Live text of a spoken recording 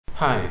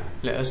Hi,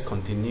 let us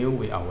continue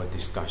with our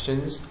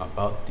discussions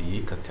about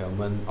the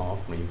curtailment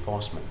of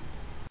reinforcement.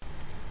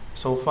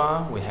 So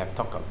far, we have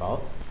talked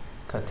about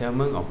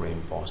curtailment of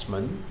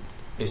reinforcement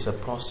is a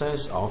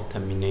process of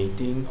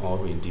terminating or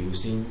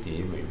reducing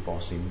the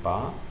reinforcing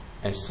bar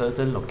at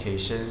certain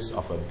locations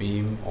of a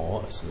beam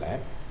or a slab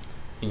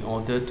in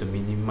order to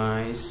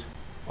minimize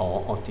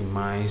or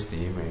optimize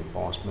the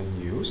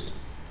reinforcement used,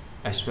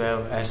 as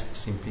well as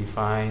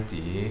simplify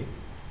the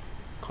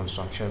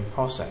construction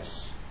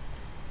process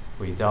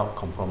without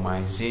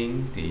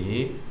compromising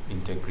the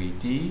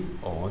integrity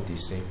or the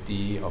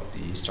safety of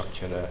the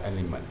structural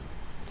element.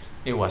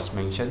 It was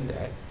mentioned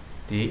that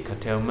the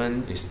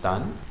curtailment is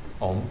done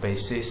on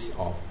basis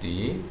of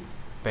the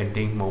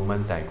bending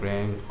moment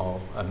diagram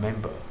of a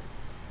member.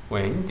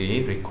 When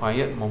the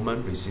required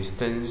moment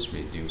resistance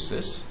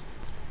reduces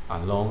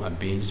along a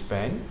beam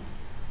span,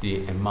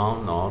 the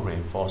amount of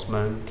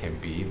reinforcement can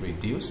be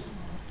reduced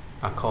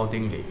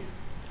accordingly.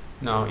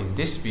 Now in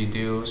this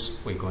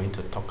videos, we're going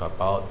to talk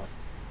about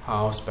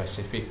how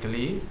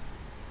specifically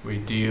we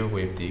deal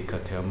with the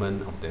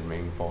curtailment of the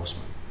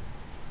reinforcement.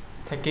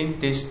 Taking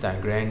this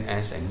diagram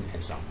as an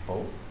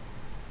example,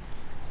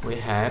 we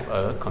have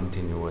a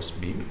continuous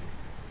beam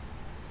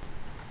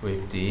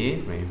with the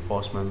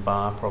reinforcement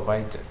bar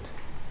provided.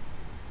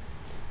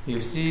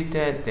 You see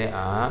that there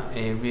are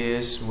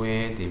areas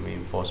where the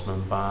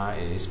reinforcement bar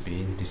is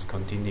being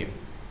discontinued,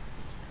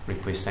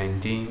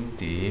 representing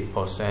the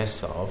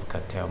process of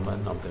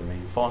curtailment of the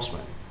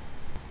reinforcement.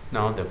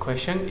 Now the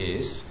question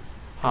is,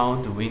 how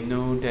do we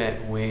know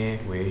that where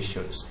we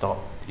should stop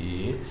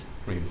the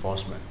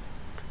reinforcement?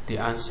 The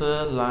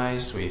answer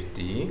lies with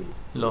the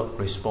load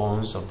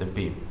response of the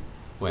beam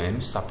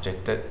when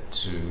subjected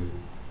to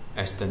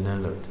external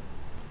load.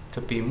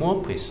 To be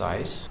more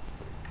precise,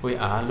 we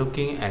are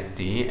looking at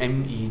the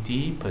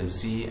MED per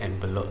Z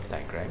envelope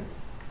diagram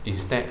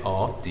instead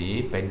of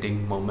the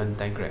bending moment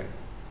diagram.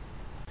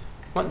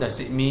 What does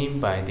it mean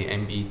by the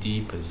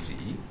MED per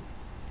Z?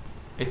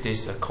 It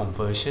is a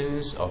conversion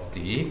of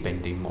the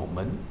bending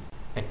moment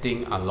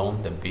acting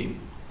along the beam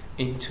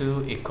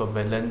into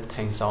equivalent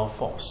tensile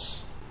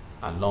force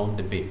along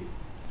the beam.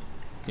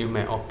 You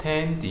may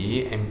obtain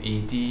the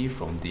MED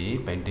from the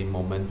bending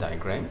moment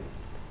diagram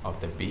of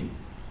the beam,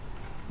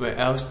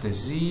 whereas the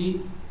Z,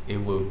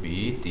 it will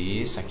be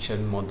the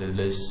section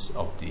modulus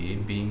of the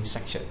beam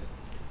section.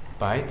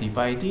 By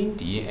dividing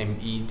the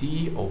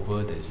MED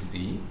over the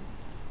Z,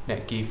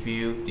 that gives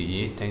you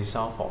the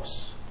tensile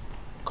force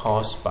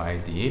caused by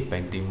the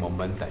bending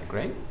moment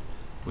diagram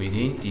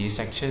within the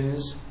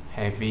sections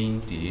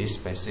having the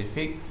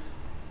specific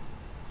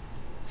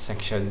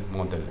section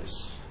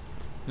modulus.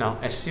 Now,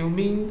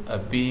 assuming a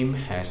beam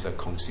has a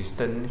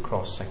consistent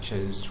cross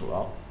sections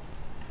throughout,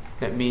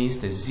 that means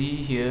the Z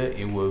here,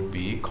 it will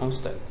be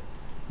constant.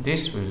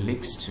 This will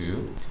lead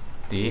to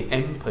the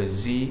M per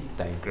Z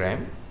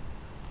diagram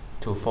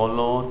to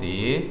follow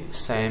the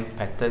same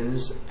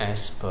patterns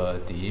as per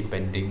the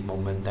bending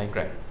moment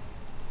diagram.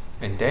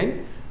 And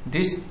then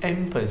this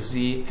M per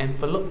Z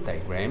envelope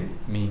diagram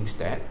means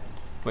that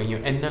when you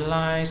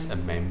analyze a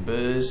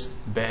members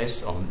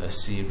based on a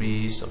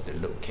series of the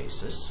load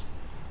cases,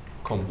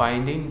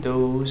 combining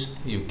those,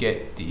 you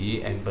get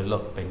the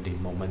envelope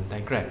bending moment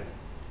diagram.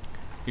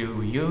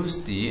 You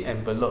use the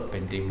envelope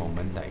bending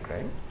moment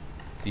diagram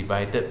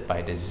divided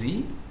by the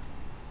Z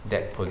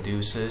that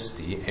produces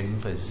the M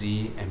per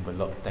Z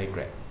envelope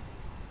diagram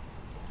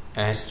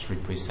as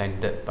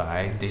represented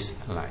by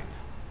this line.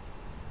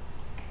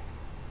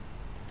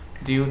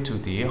 Due to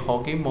the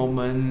hogging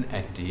moment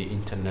at the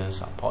internal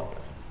support,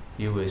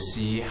 you will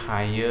see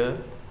higher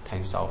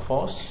tensile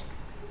force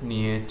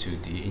near to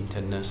the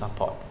internal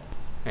support.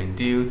 And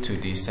due to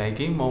the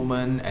sagging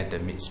moment at the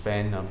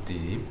midspan of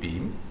the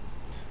beam,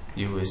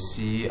 you will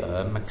see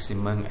a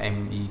maximum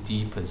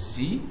MED per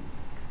Z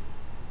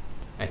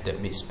at the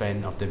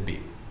midspan of the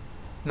beam.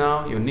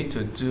 Now you need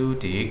to do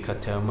the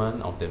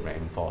curtailment of the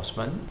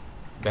reinforcement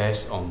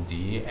based on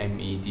the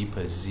MED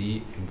per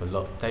Z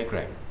envelope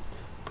diagram.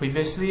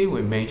 Previously,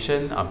 we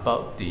mentioned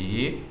about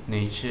the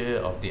nature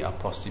of the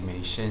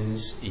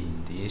approximations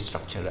in the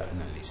structural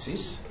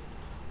analysis.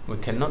 We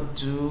cannot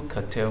do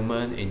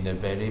curtailment in a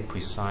very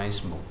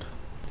precise mode.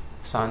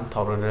 Some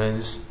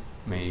tolerance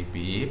may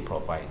be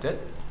provided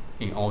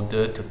in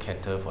order to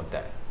cater for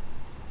that.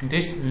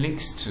 This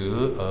leads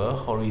to a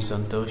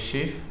horizontal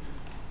shift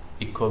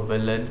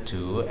equivalent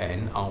to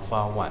an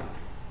alpha 1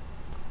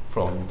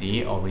 from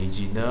the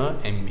original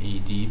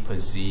MED per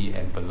Z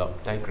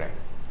envelope diagram,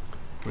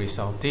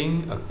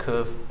 resulting a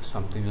curve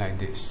something like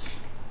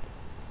this.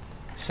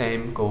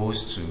 Same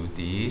goes to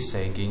the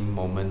sagging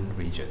moment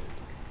region.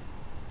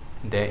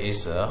 There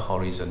is a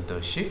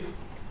horizontal shift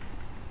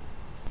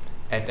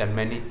at a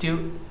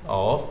magnitude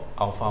of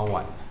alpha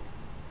 1.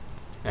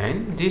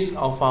 And this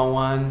alpha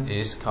 1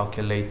 is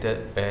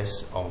calculated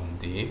based on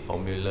the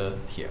formula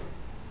here,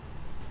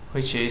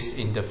 which is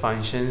in the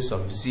functions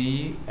of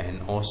Z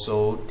and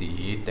also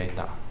the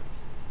theta.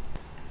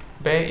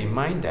 Bear in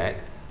mind that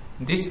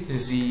this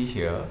Z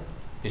here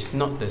is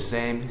not the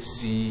same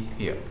Z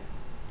here.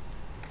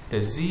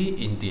 The Z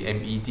in the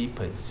MED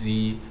per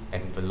Z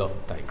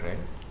envelope diagram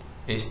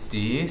is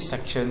the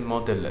section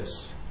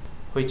modulus,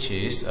 which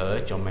is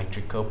a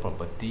geometrical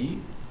property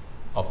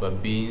of a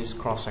beam's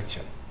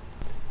cross-section.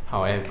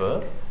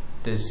 However,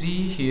 the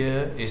Z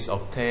here is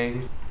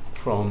obtained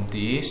from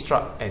the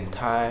struck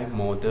entire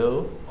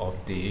model of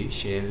the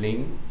shear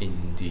link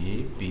in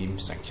the beam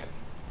section.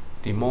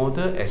 The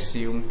model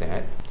assumes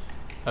that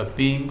a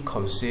beam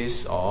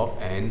consists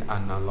of an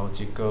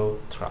analogical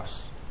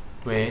truss,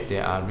 where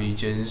there are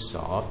regions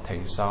of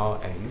tensile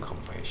and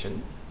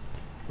compression,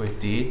 with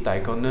the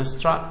diagonal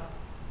strut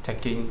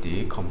taking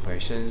the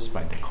compressions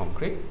by the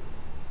concrete,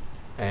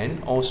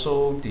 and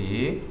also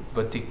the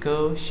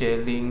vertical shear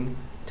link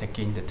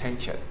taking the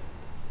tension.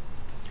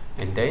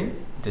 And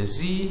then the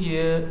Z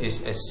here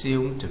is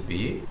assumed to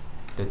be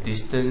the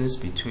distance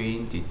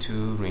between the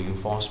two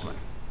reinforcements,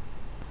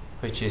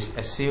 which is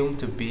assumed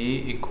to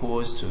be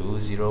equals to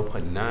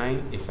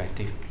 0.9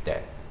 effective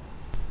depth.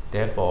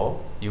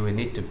 Therefore, you will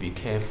need to be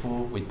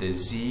careful with the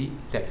Z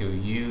that you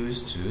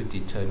use to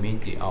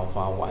determine the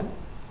alpha 1,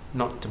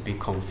 not to be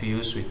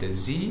confused with the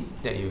Z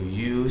that you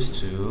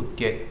use to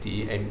get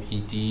the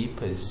MED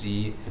per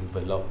Z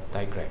envelope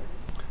diagram.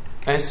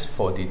 As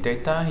for the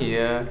data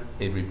here,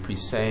 it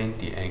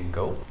represents the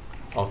angle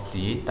of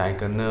the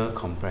diagonal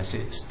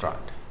compressive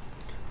strut.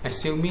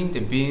 Assuming the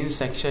beam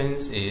section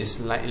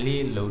is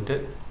lightly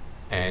loaded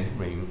and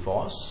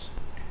reinforced,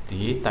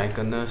 the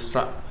diagonal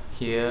strut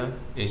here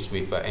is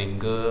with an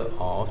angle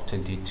of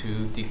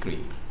 22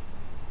 degrees.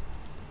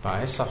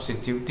 By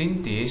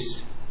substituting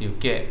this, you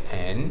get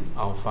an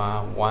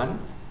alpha 1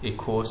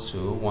 equals to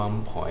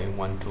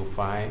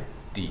 1.125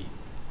 D.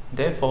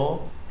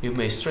 Therefore, you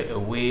may straight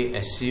away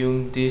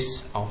assume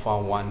this alpha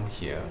 1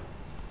 here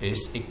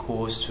is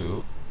equals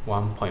to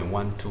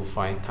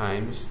 1.125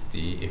 times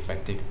the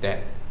effective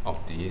depth of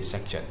the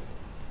section.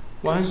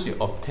 Once you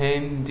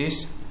obtain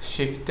this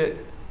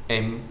shifted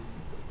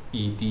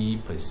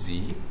MED per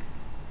Z,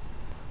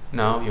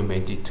 now you may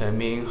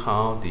determine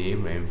how the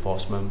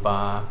reinforcement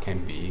bar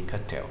can be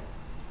curtailed.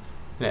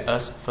 Let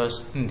us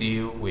first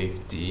deal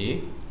with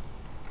the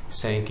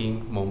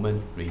sagging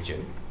moment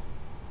region.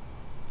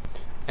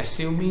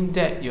 Assuming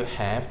that you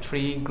have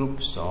three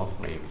groups of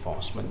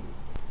reinforcement,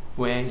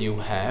 where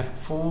you have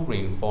full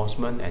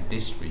reinforcement at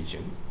this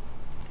region,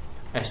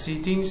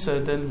 exceeding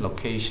certain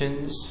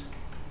locations,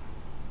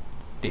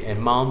 the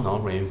amount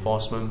of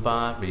reinforcement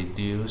bar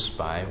reduced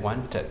by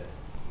 1/3,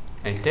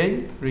 and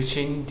then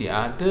reaching the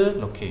other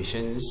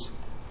locations,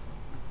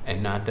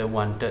 another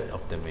 1/3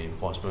 of the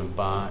reinforcement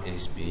bar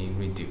is being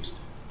reduced.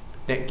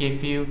 That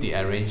gives you the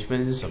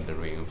arrangements of the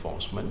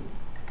reinforcement: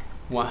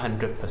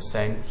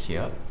 100%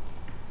 here,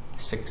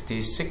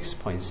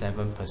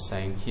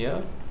 66.7%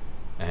 here,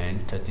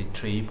 and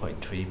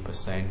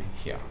 33.3%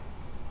 here.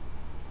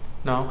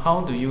 Now,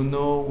 how do you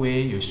know where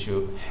you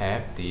should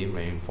have the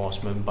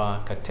reinforcement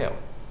bar curtailed?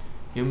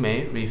 You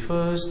may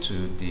refer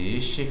to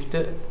the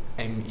shifted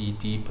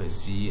MED per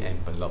Z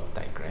envelope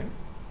diagram.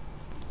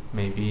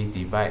 Maybe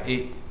divide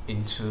it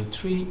into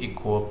 3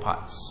 equal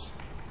parts.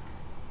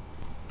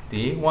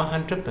 The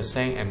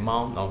 100%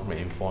 amount of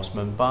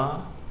reinforcement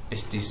bar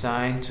is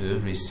designed to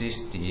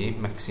resist the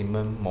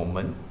maximum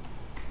moment,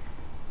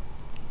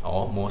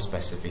 or more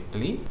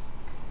specifically,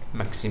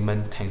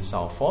 maximum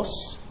tensile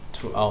force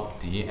throughout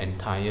the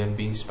entire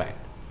beam span.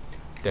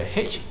 The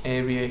H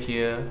area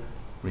here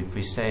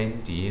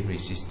represents the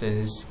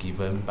resistance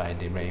given by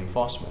the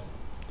reinforcement.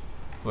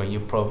 When you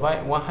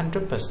provide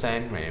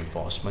 100%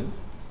 reinforcement,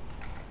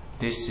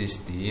 this is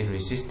the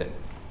resistance,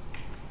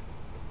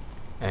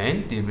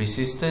 and the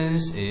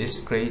resistance is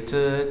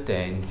greater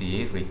than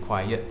the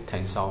required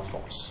tensile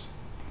force,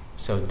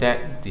 so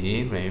that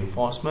the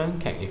reinforcement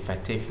can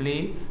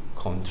effectively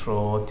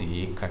control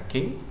the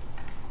cracking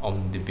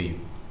on the beam.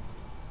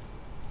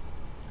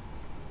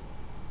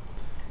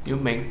 You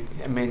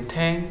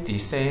maintain the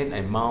same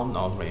amount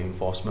of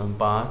reinforcement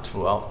bar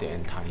throughout the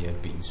entire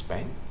beam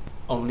span,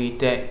 only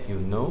that you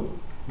know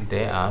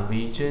there are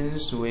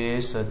regions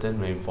where certain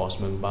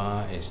reinforcement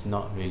bar is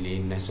not really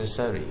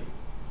necessary.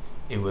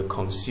 It will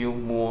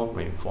consume more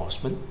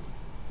reinforcement,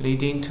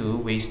 leading to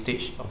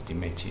wastage of the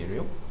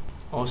material.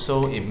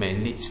 Also, it may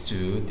lead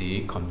to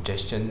the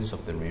congestions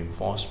of the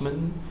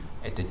reinforcement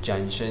at the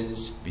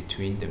junctions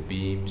between the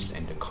beams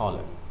and the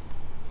column.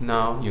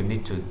 Now you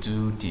need to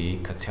do the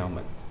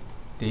curtailment.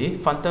 The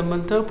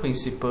fundamental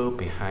principle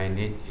behind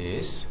it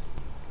is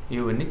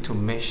you will need to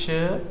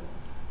measure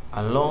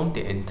along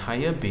the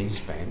entire beam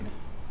span.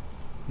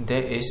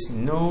 There is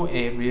no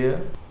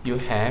area you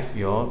have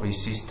your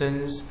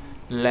resistance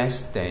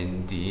less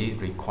than the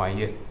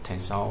required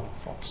tensile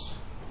force.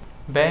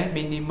 Bare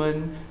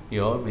minimum,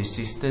 your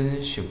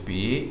resistance should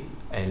be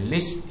at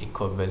least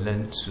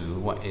equivalent to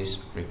what is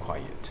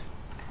required,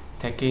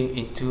 taking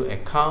into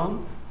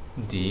account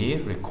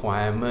the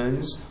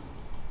requirements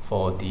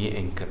for the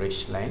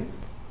anchorage length,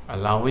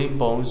 allowing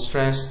bond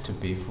stress to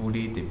be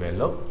fully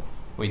developed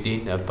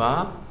within a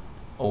bar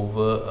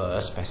over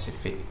a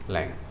specific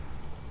length.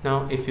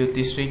 Now, if you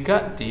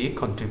disregard the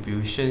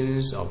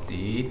contributions of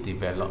the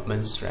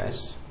development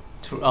stress,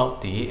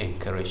 throughout the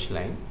anchorage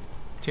length.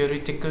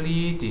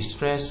 Theoretically, the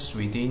stress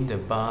within the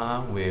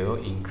bar will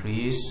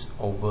increase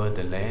over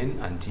the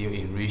length until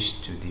it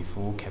reaches to the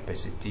full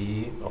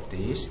capacity of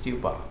the steel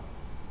bar.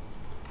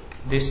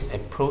 This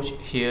approach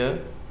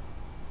here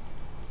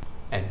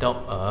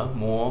adopt a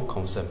more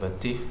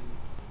conservative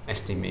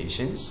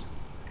estimations,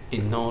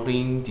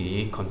 ignoring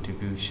the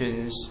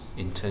contributions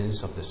in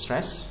terms of the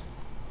stress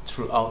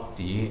throughout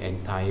the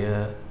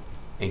entire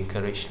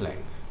anchorage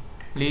length,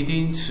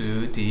 leading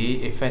to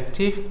the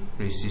effective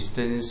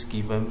resistance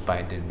given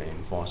by the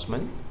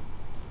reinforcement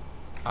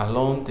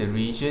along the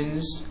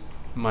regions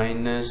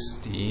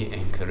minus the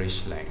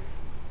anchorage length.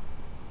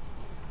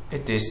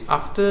 It is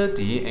after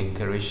the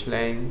anchorage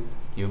length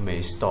you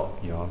may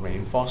stop your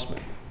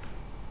reinforcement.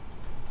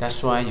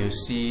 That's why you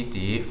see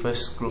the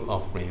first group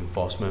of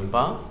reinforcement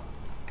bar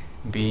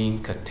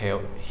being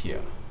curtailed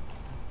here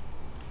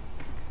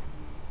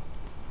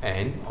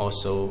and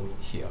also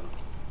here.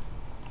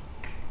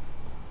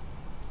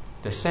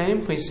 The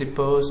same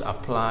principles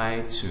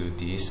apply to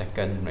the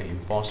second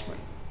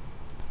reinforcement.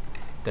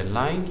 The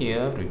line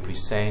here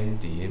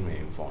represents the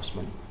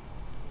reinforcement.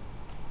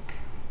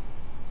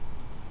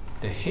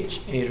 The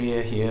H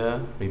area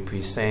here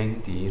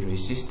represents the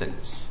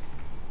resistance.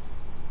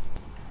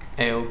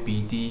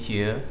 LBD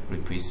here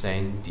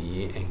represents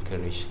the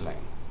anchorage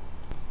length.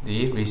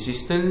 The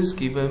resistance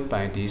given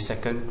by the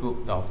second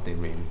group of the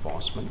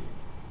reinforcement,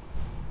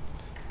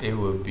 it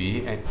will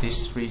be at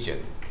this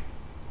region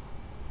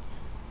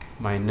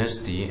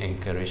minus the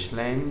anchorage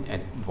length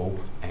at both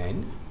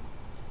ends.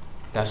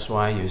 That's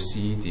why you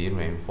see the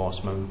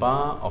reinforcement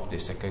bar of the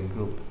second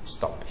group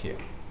stop here.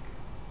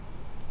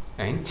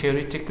 And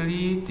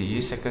theoretically,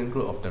 the second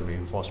group of the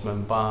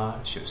reinforcement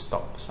bar should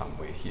stop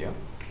somewhere here.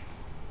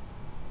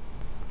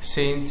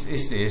 Since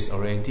it is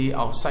already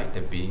outside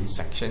the beam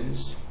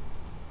sections,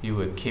 you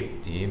will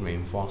keep the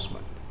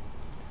reinforcement.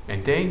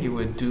 And then you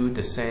will do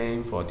the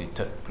same for the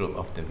third group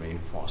of the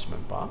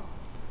reinforcement bar.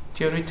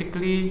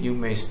 Theoretically, you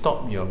may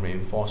stop your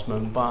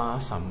reinforcement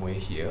bar somewhere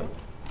here,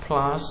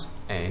 plus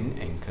an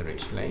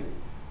anchorage length,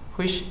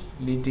 which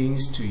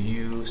leads to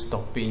you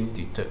stopping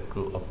the third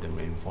group of the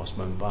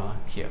reinforcement bar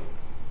here.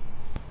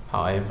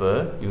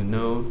 However, you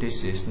know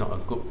this is not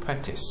a good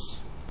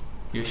practice.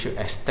 You should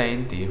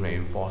extend the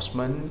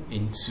reinforcement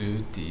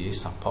into the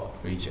support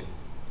region.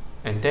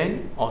 And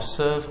then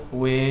observe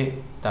where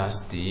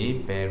does the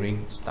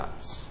bearing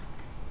starts.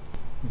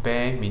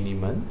 Bare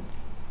minimum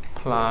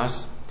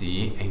plus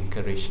the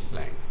anchorage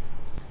length,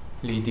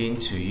 leading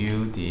to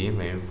you the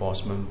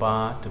reinforcement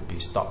bar to be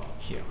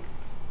stopped here.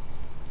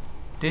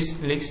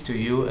 This leads to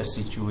you a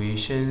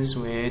situation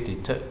where the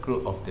third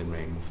group of the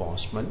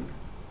reinforcement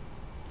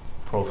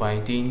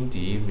providing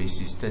the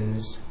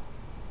resistance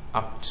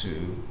up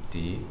to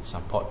the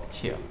support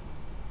here.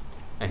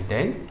 And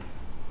then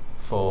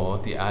for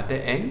the other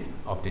end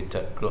of the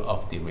third group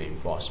of the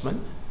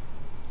reinforcement,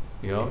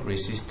 your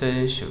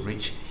resistance should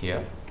reach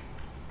here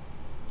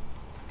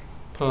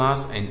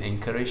plus an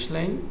anchorage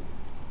length.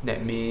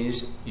 That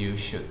means you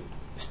should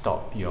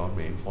stop your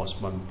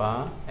reinforcement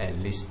bar at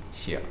least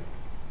here.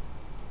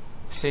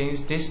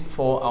 Since this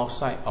fall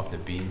outside of the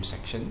beam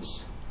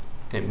sections,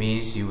 that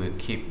means you will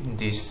keep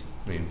this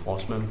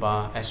reinforcement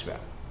bar as well.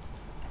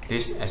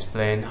 This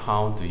explains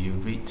how do you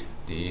read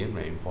the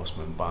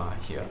reinforcement bar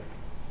here.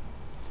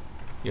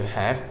 You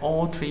have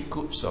all three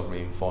groups of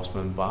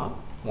reinforcement bar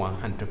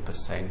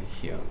 100%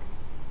 here.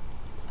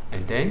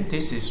 And then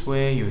this is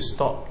where you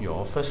stop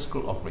your first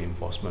group of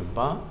reinforcement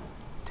bar,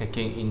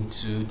 taking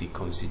into the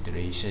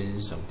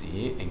considerations of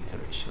the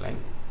anchorage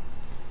length.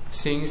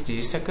 Since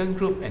the second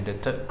group and the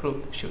third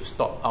group should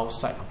stop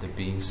outside of the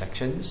beam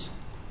sections,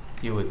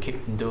 you will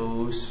keep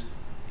those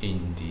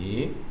in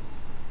the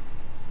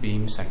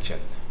beam section.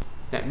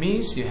 That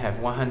means you have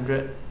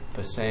 100%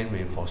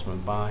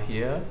 reinforcement bar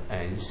here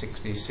and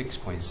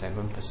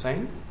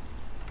 66.7%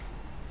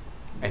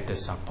 at the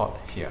support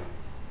here.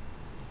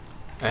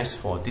 As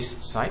for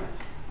this side,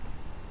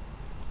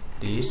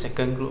 the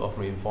second group of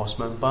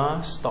reinforcement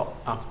bar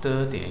stop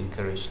after the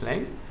anchorage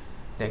length.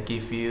 That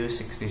gives you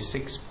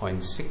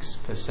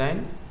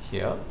 66.6%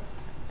 here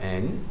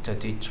and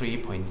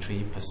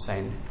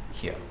 33.3%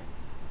 here.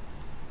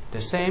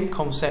 The same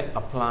concept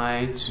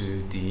applies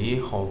to the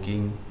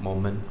hogging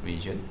moment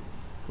region,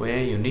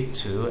 where you need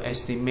to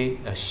estimate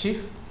a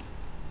shift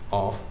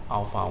of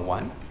alpha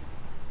 1.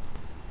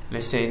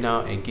 Let's say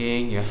now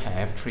again you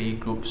have three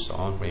groups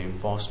of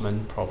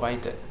reinforcement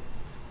provided.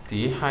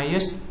 The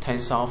highest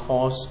tensile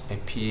force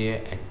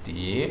appear at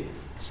the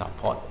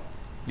support,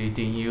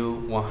 leading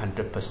you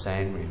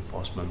 100%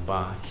 reinforcement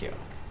bar here.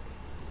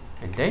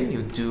 And then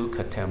you do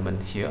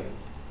curtailment here,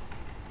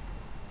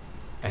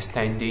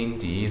 extending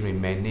the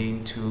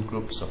remaining two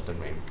groups of the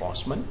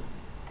reinforcement.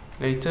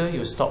 Later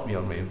you stop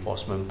your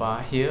reinforcement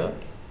bar here,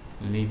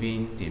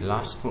 leaving the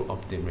last group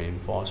of the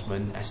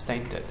reinforcement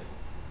extended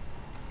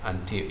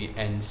until it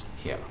ends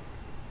here.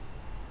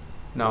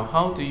 Now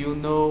how do you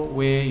know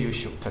where you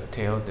should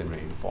curtail the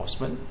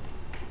reinforcement?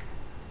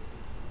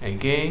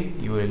 Again,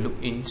 you will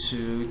look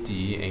into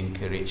the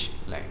anchorage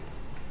length.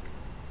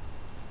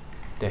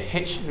 The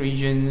H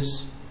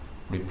regions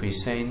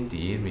represent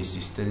the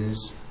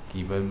resistance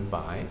given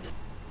by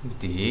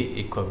the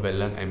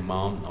equivalent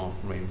amount of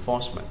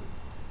reinforcement.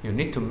 You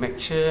need to make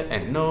sure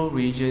at no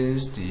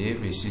regions the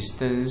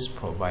resistance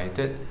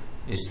provided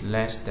is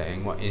less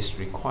than what is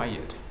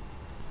required.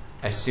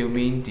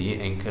 Assuming the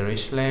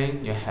anchorage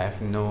length, you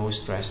have no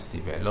stress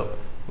developed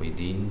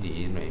within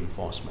the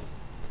reinforcement.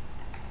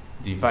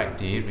 Divide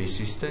the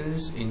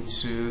resistance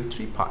into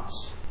 3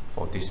 parts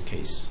for this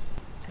case,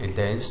 and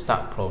then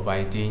start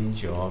providing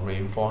your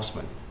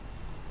reinforcement.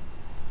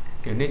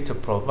 You need to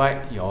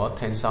provide your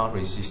tensile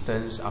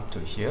resistance up to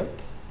here,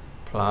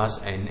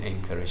 plus an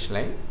anchorage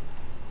length.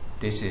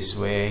 This is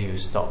where you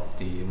stop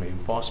the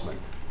reinforcement.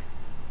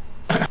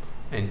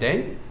 And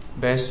then,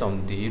 based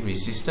on the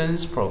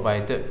resistance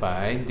provided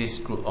by this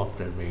group of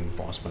the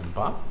reinforcement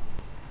bar,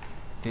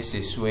 this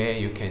is where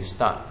you can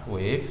start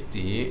with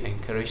the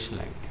anchorage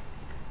length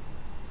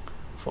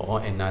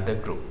for another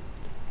group.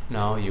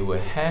 Now you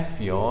will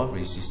have your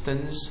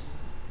resistance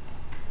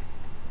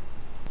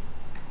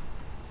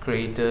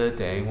greater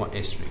than what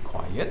is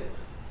required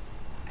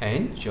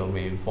and your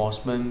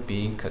reinforcement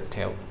being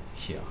curtailed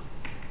here.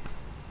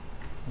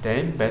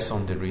 Then, based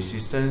on the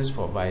resistance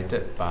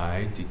provided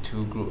by the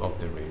 2 groups of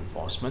the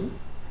reinforcement,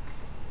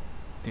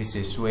 this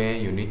is where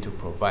you need to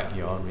provide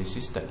your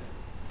resistance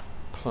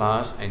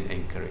plus an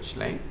anchorage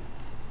length,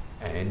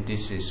 and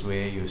this is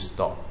where you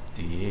stop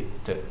the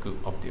 3rd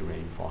group of the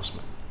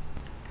reinforcement.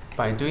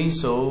 By doing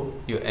so,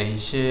 you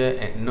ensure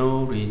at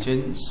no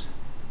regions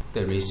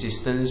the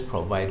resistance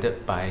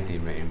provided by the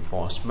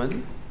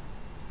reinforcement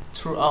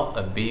throughout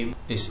a beam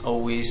is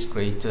always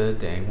greater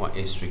than what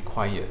is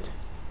required,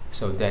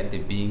 so that the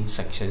beam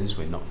sections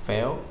will not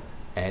fail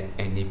at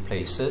any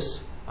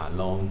places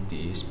along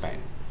the span.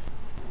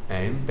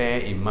 And bear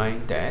in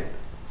mind that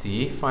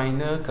the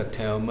final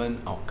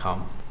curtailment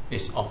outcome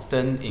is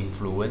often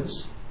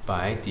influenced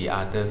by the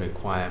other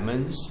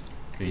requirements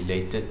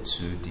related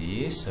to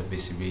the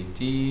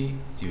serviceability,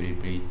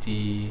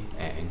 durability,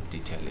 and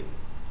detailing.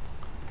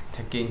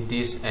 Taking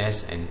this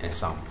as an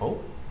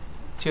example,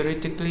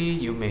 theoretically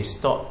you may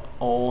stop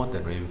all the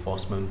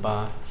reinforcement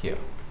bar here.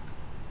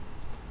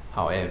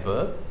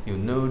 However, you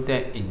know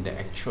that in the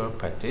actual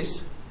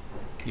practice,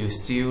 you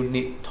still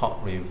need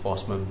top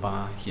reinforcement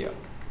bar here,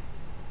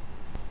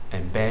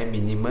 and bare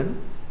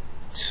minimum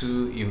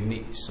 2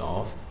 units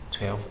of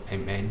 12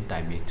 mm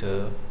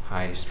diameter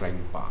high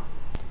strength bar.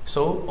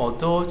 So,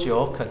 although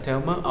your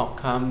curtailment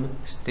outcome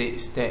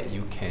states that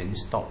you can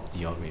stop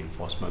your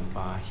reinforcement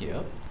bar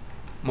here,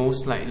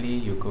 most likely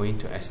you're going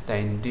to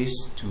extend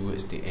this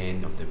towards the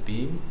end of the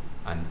beam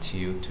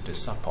until to the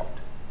support.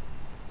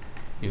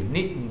 You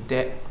need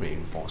that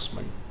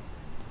reinforcement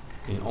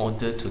in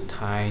order to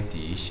tie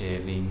the shear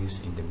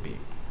links in the beam.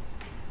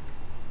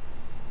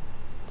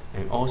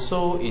 And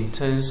also in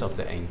terms of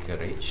the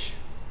anchorage,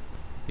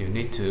 you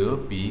need to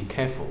be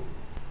careful.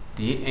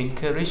 The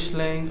anchorage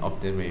length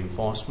of the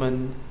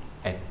reinforcement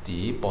at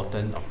the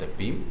bottom of the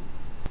beam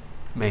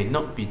may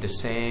not be the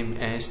same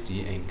as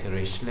the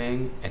anchorage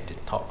length at the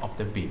top of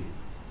the beam.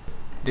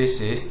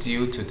 This is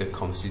due to the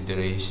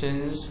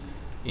considerations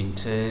in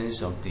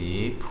terms of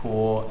the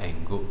poor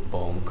and good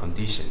bond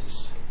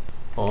conditions.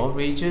 For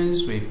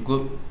regions with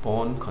good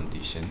bond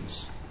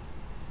conditions,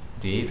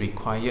 the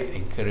required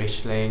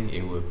anchorage length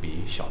it will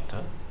be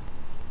shorter.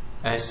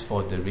 As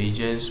for the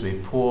regions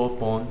with poor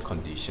bond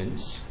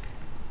conditions,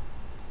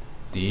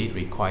 the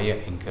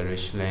required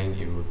anchorage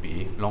length it will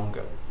be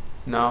longer.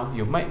 Now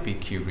you might be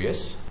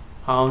curious,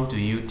 how do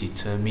you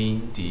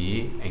determine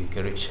the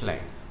anchorage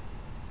length?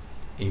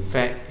 In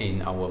fact,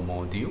 in our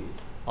module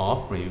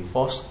of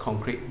Reinforced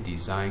Concrete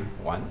Design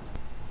 1,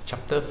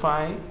 Chapter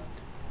 5,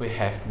 we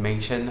have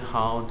mentioned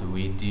how do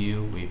we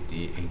deal with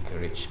the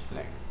anchorage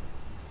length.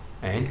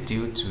 And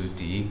due to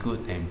the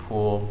good and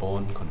poor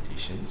bond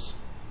conditions,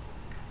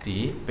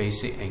 the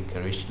basic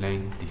anchorage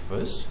length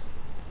differs,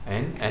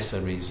 and as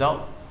a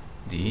result,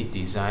 the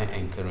design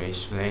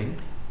anchorage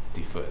length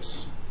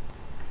differs.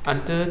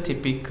 Under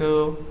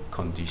typical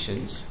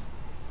conditions,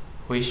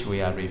 which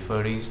we are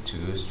referring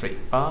to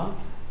straight bar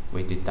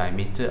with the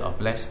diameter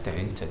of less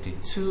than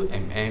 32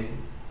 mm,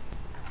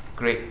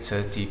 grade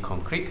 30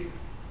 concrete,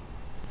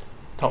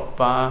 top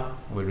bar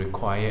will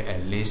require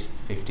at least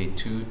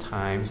 52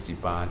 times the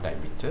bar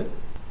diameter,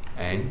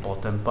 and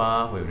bottom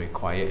bar will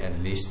require at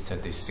least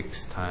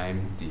 36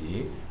 times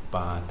the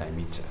bar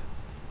diameter.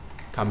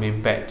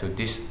 Coming back to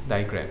this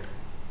diagram.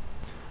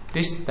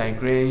 This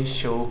diagram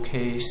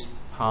showcases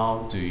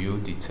how do you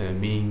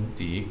determine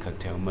the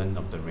curtailment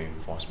of the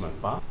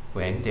reinforcement bar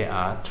when there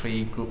are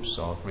 3 groups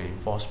of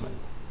reinforcement.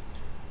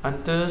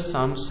 Under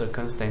some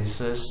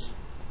circumstances,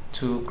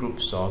 2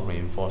 groups of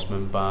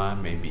reinforcement bar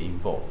may be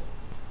involved.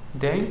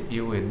 Then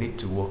you will need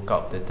to work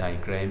out the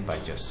diagram by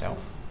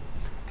yourself.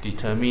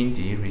 Determine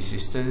the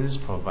resistance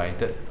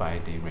provided by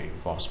the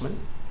reinforcement,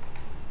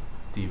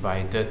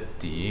 divided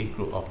the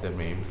group of the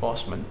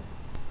reinforcement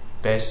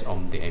based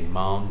on the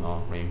amount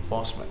of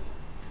reinforcement.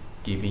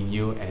 Giving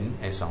you an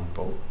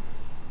example,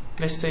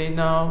 Let's say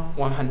now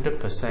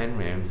 100%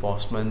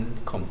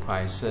 reinforcement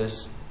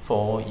comprises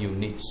 4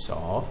 units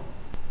of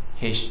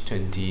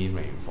H20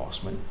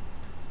 reinforcement.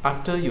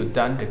 After you've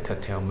done the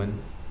curtailment,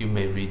 you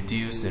may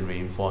reduce the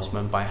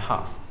reinforcement by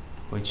half,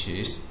 which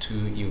is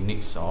 2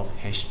 units of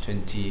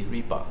H20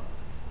 rebar.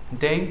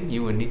 Then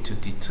you will need to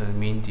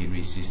determine the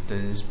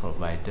resistance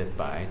provided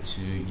by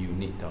 2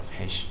 units of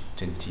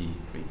H20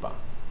 rebar.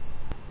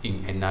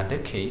 In another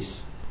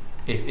case,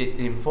 if it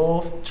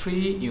involves 3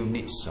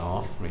 units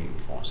of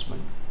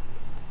reinforcement,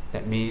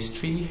 that means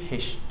 3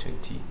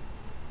 H20,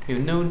 you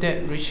know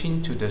that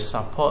reaching to the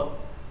support,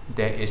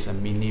 there is a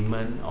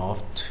minimum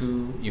of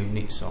 2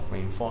 units of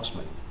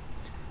reinforcement.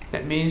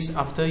 That means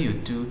after you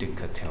do the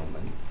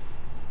curtailment,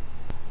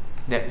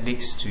 that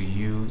leads to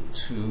you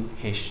 2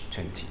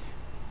 H20.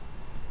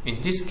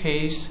 In this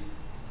case,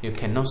 you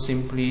cannot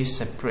simply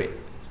separate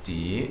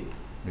the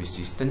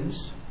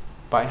resistance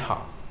by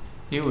half.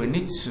 You will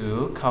need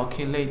to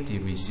calculate the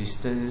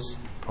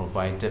resistance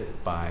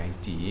provided by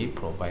the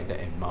provided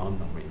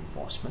amount of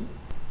reinforcement,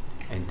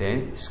 and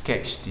then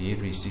sketch the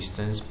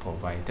resistance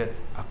provided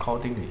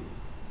accordingly.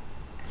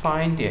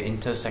 Find their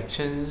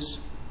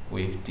intersections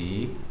with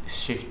the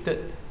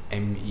shifted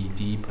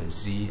MED per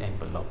Z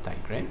envelope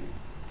diagram,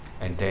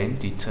 and then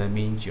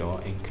determine your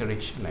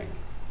anchorage length.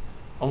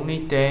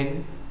 Only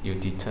then you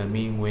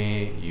determine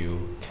where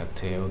you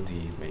curtail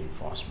the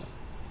reinforcement.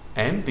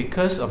 And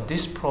because of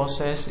this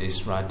process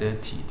is rather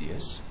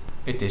tedious,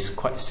 it is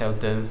quite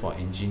seldom for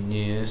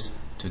engineers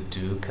to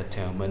do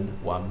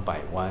curtailment one by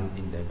one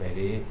in a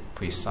very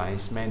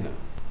precise manner.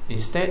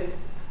 Instead,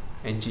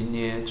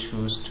 engineers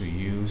choose to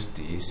use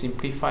the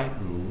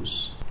simplified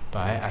rules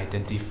by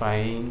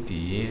identifying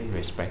the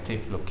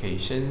respective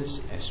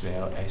locations as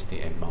well as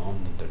the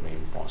amount of the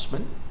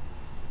reinforcement.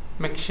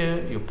 Make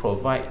sure you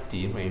provide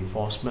the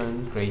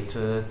reinforcement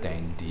greater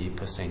than the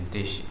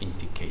percentage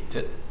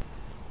indicated.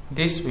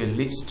 This will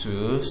lead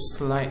to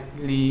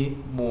slightly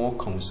more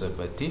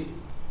conservative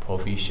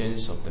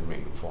provisions of the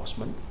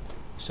reinforcement,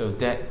 so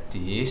that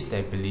the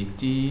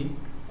stability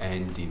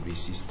and the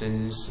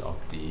resistance of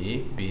the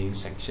beam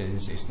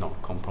sections is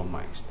not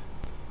compromised.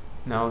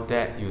 Now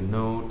that you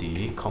know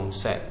the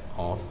concept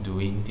of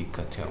doing the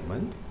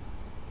curtailment,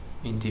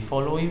 in the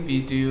following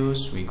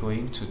videos we're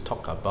going to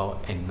talk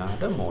about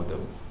another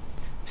model,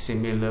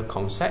 similar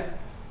concept,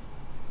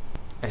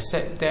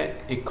 except that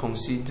it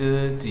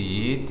considers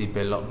the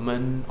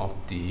development of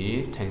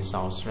the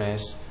tensile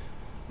stress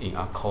in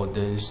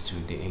accordance to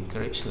the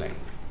anchorage length.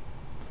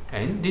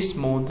 And this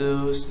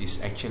model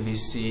is actually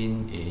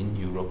seen in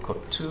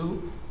Eurocode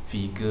 2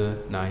 figure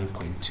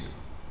 9.2.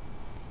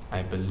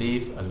 I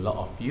believe a lot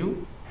of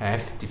you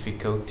have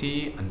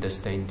difficulty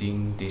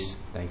understanding this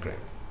diagram.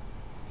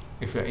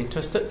 If you're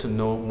interested to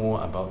know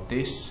more about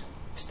this,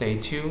 stay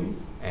tuned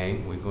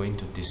and we're going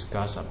to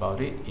discuss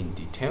about it in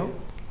detail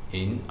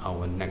in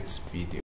our next video.